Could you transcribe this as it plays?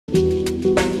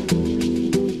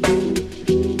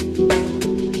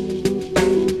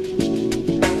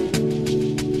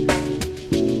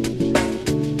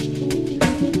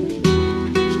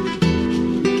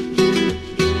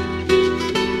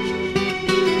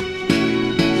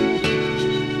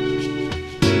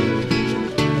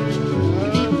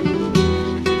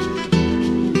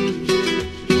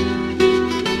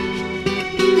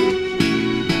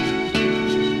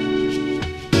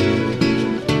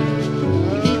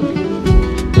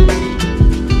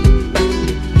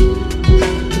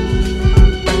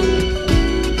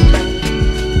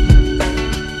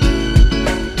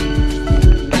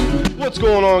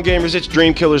on, gamers? It's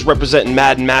Dreamkillas representing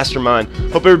Madden Mastermind.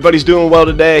 Hope everybody's doing well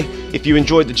today. If you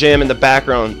enjoyed the jam in the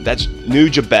background, that's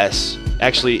Nujabes,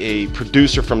 actually a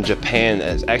producer from Japan that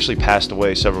has actually passed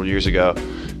away several years ago.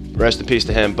 Rest in peace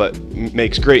to him, but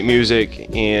makes great music,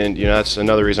 and that's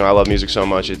another reason I love music so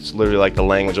much. It's literally like the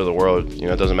language of the world.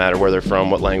 It doesn't matter where they're from,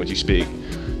 what language you speak.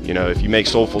 If you make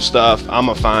soulful stuff, I'm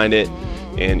gonna find it,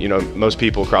 and most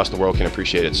people across the world can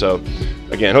appreciate it. So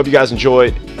again, hope you guys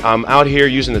enjoyed. I'm out here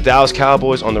using the Dallas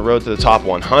Cowboys on the road to the top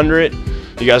 100.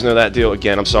 You guys know that deal.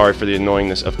 Again, I'm sorry for the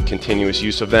annoyingness of continuous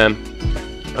use of them.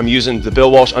 I'm using the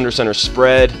Bill Walsh Under Center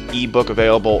Spread ebook,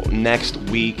 available next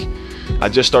week. I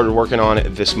just started working on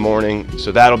it this morning,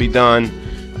 so that'll be done.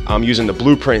 I'm using the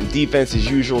blueprint defense as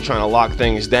usual, trying to lock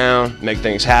things down, make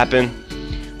things happen.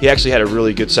 He actually had a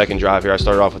really good second drive here. I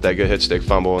started off with that good hit stick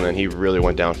fumble, and then he really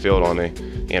went downfield on me.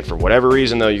 And for whatever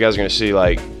reason, though, you guys are going to see,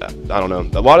 I don't know,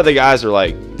 a lot of the guys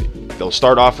are they'll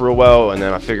start off real well, and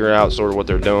then I figure out sort of what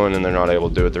they're doing, and they're not able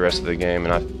to do it the rest of the game.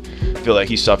 And I feel like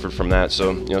he suffered from that.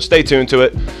 So, stay tuned to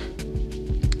it.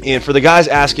 And for the guys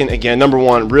asking, again, number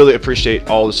one, really appreciate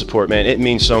all the support, man. It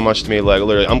means so much to me.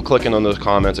 Literally, I'm clicking on those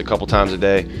comments a couple times a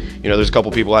day. There's a couple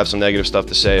people have some negative stuff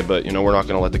to say, but we're not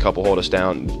going to let the couple hold us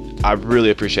down. I really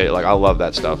appreciate it. I love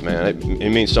that stuff, man. It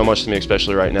means so much to me,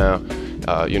 especially right now.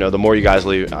 The more you guys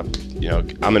leave, I'm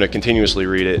going to continuously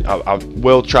read it. I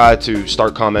will try to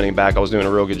start commenting back. I was doing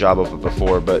a real good job of it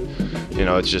before, but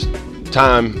it's just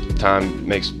time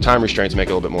restraints make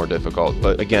it a little bit more difficult.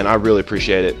 But again, I really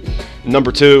appreciate it.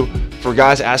 Number two, for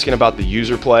guys asking about the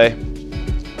user play,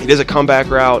 it is a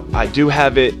comeback route. I do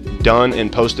have it done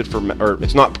and posted or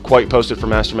it's not quite posted for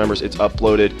master members. It's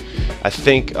uploaded. I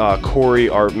think Corey,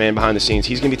 our man behind the scenes,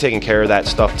 he's gonna be taking care of that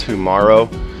stuff tomorrow.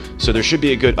 So there should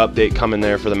be a good update coming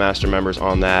there for the master members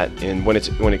on that. And when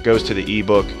it goes to the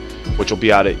ebook, which will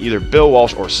be out at either Bill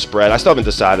Walsh or Spread. I still haven't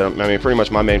decided. I mean, pretty much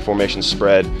my main formation is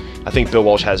Spread. I think Bill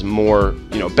Walsh has more,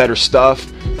 better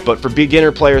stuff. But for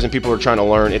beginner players and people who are trying to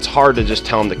learn, it's hard to just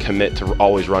tell them to commit to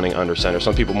always running under center.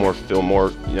 Some people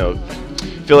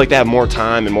feel like they have more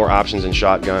time and more options in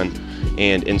shotgun.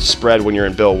 And in Spread, when you're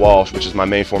in Bill Walsh, which is my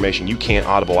main formation, you can't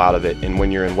audible out of it. And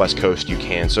when you're in West Coast, you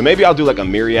can. So maybe I'll do like a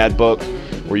myriad book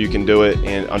where you can do it.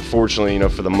 And unfortunately,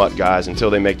 for the MUT guys, until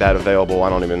they make that available, I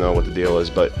don't even know what the deal is.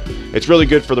 But it's really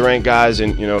good for the ranked guys,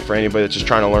 and for anybody that's just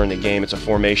trying to learn the game. It's a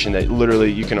formation that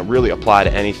literally you can really apply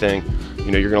to anything.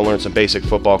 You're going to learn some basic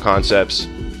football concepts,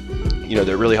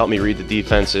 that really help me read the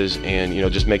defenses and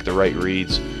just make the right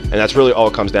reads. And that's really all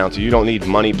it comes down to. You don't need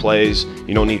money plays,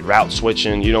 you don't need route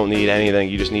switching, you don't need anything.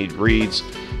 You just need reads.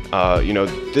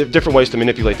 Different ways to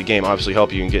manipulate the game obviously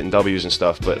help you in getting W's and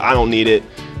stuff, but I don't need it.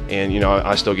 And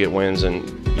I still get wins, and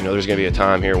there's going to be a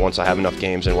time here once I have enough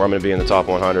games in where I'm going to be in the top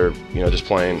 100, just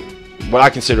playing what I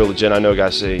consider legit. I know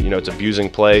guys say it's abusing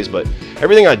plays, but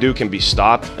everything I do can be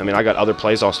stopped. I mean, I got other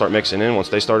plays I'll start mixing in once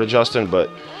they start adjusting, but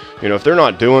if they're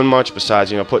not doing much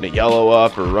besides putting a yellow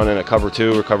up or running a cover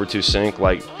 2 or cover 2 sink,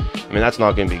 that's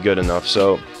not going to be good enough.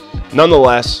 So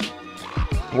nonetheless,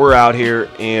 we're out here,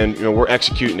 and we're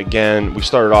executing again. We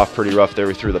started off pretty rough there.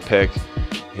 We threw the pick.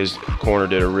 His corner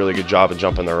did a really good job of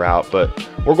jumping the route, but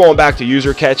we're going back to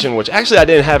user catching, which actually I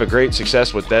didn't have a great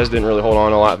success with. Dez didn't really hold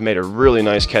on a lot. I've made a really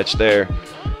nice catch there,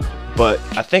 but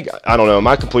I don't know,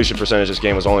 my completion percentage this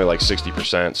game was only like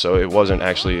 60%, so it wasn't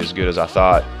actually as good as I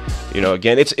thought.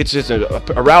 Again, it's just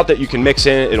a route that you can mix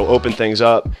in. It'll open things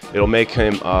up. It'll make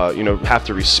him have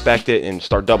to respect it and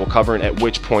start double covering, at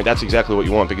which point that's exactly what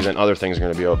you want, because then other things are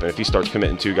going to be open if he starts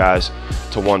committing 2 guys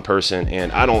to 1 person.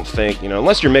 And I don't think,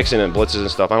 unless you're mixing in blitzes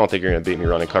and stuff, I don't think you're going to beat me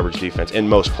running coverage defense in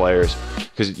most players,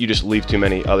 because you just leave too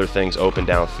many other things open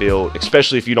downfield,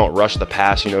 especially if you don't rush the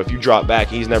pass. If you drop back,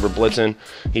 he's never blitzing.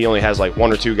 He only has like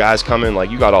 1 or 2 guys coming.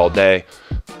 You got all day.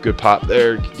 Good pop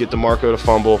there. Get DeMarco to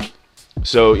fumble.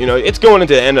 So, it's going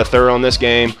into the end of third on this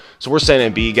game. So we're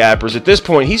sending B gappers. At this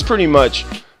point, he's pretty much,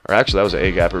 or actually that was an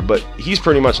A gapper, but he's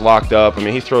pretty much locked up. I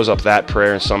mean, he throws up that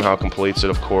prayer and somehow completes it,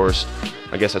 of course.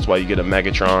 I guess that's why you get a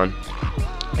Megatron.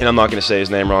 And I'm not going to say his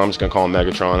name wrong. I'm just going to call him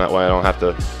Megatron. That way I don't have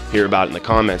to hear about it in the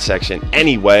comment section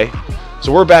anyway.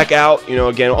 So we're back out,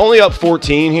 again, only up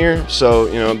 14 here. So,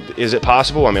 is it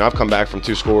possible? I mean, I've come back from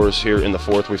 2 scores here in the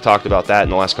 4th. We've talked about that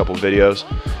in the last couple of videos.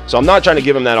 So I'm not trying to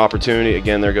give him that opportunity.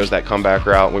 Again, there goes that comeback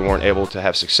route. We weren't able to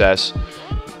have success.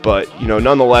 But,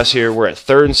 nonetheless here, we're at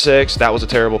 3rd and 6. That was a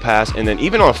terrible pass. And then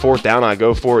even on 4th down, I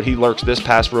go for it. He lurks this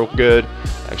pass real good.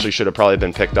 Actually, should have probably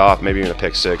been picked off, maybe even a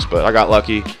pick 6. But I got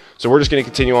lucky. So we're just going to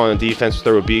continue on the defense,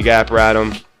 throw a B gapper at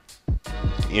him.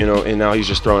 And now he's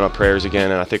just throwing up prayers again,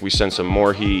 and I think we send some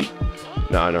more heat.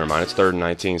 No, never mind. It's 3rd and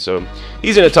 19. So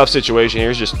he's in a tough situation here.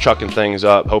 He's just chucking things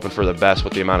up, hoping for the best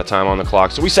with the amount of time on the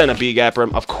clock. So we send a B-gapper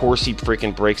him. Of course, he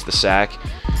freaking breaks the sack.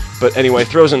 But anyway,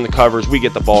 throws in the covers. We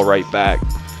get the ball right back.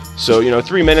 So,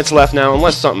 3 minutes left now,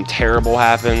 unless something terrible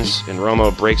happens, and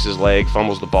Romo breaks his leg,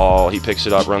 fumbles the ball, he picks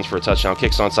it up, runs for a touchdown,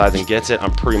 kicks onside, and gets it.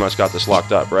 I'm pretty much got this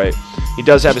locked up, right? He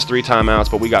does have his 3 timeouts,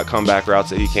 but we got comeback routes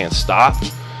that he can't stop.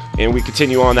 And we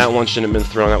continue on. That one shouldn't have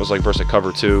been thrown. That was like versus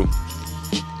cover 2.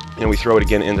 And we throw it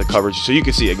again into coverage. So you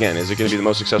can see, again, is it going to be the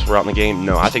most successful route in the game?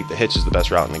 No, I think the hitch is the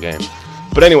best route in the game.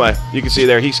 But anyway, you can see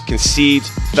there, he concedes.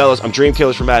 Fellas, I'm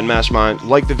Dreamkillas from Madden Mastermind.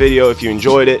 Like the video if you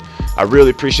enjoyed it. I really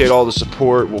appreciate all the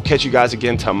support. We'll catch you guys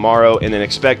again tomorrow, and then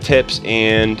expect tips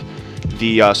and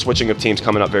the switching of teams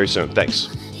coming up very soon.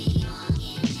 Thanks.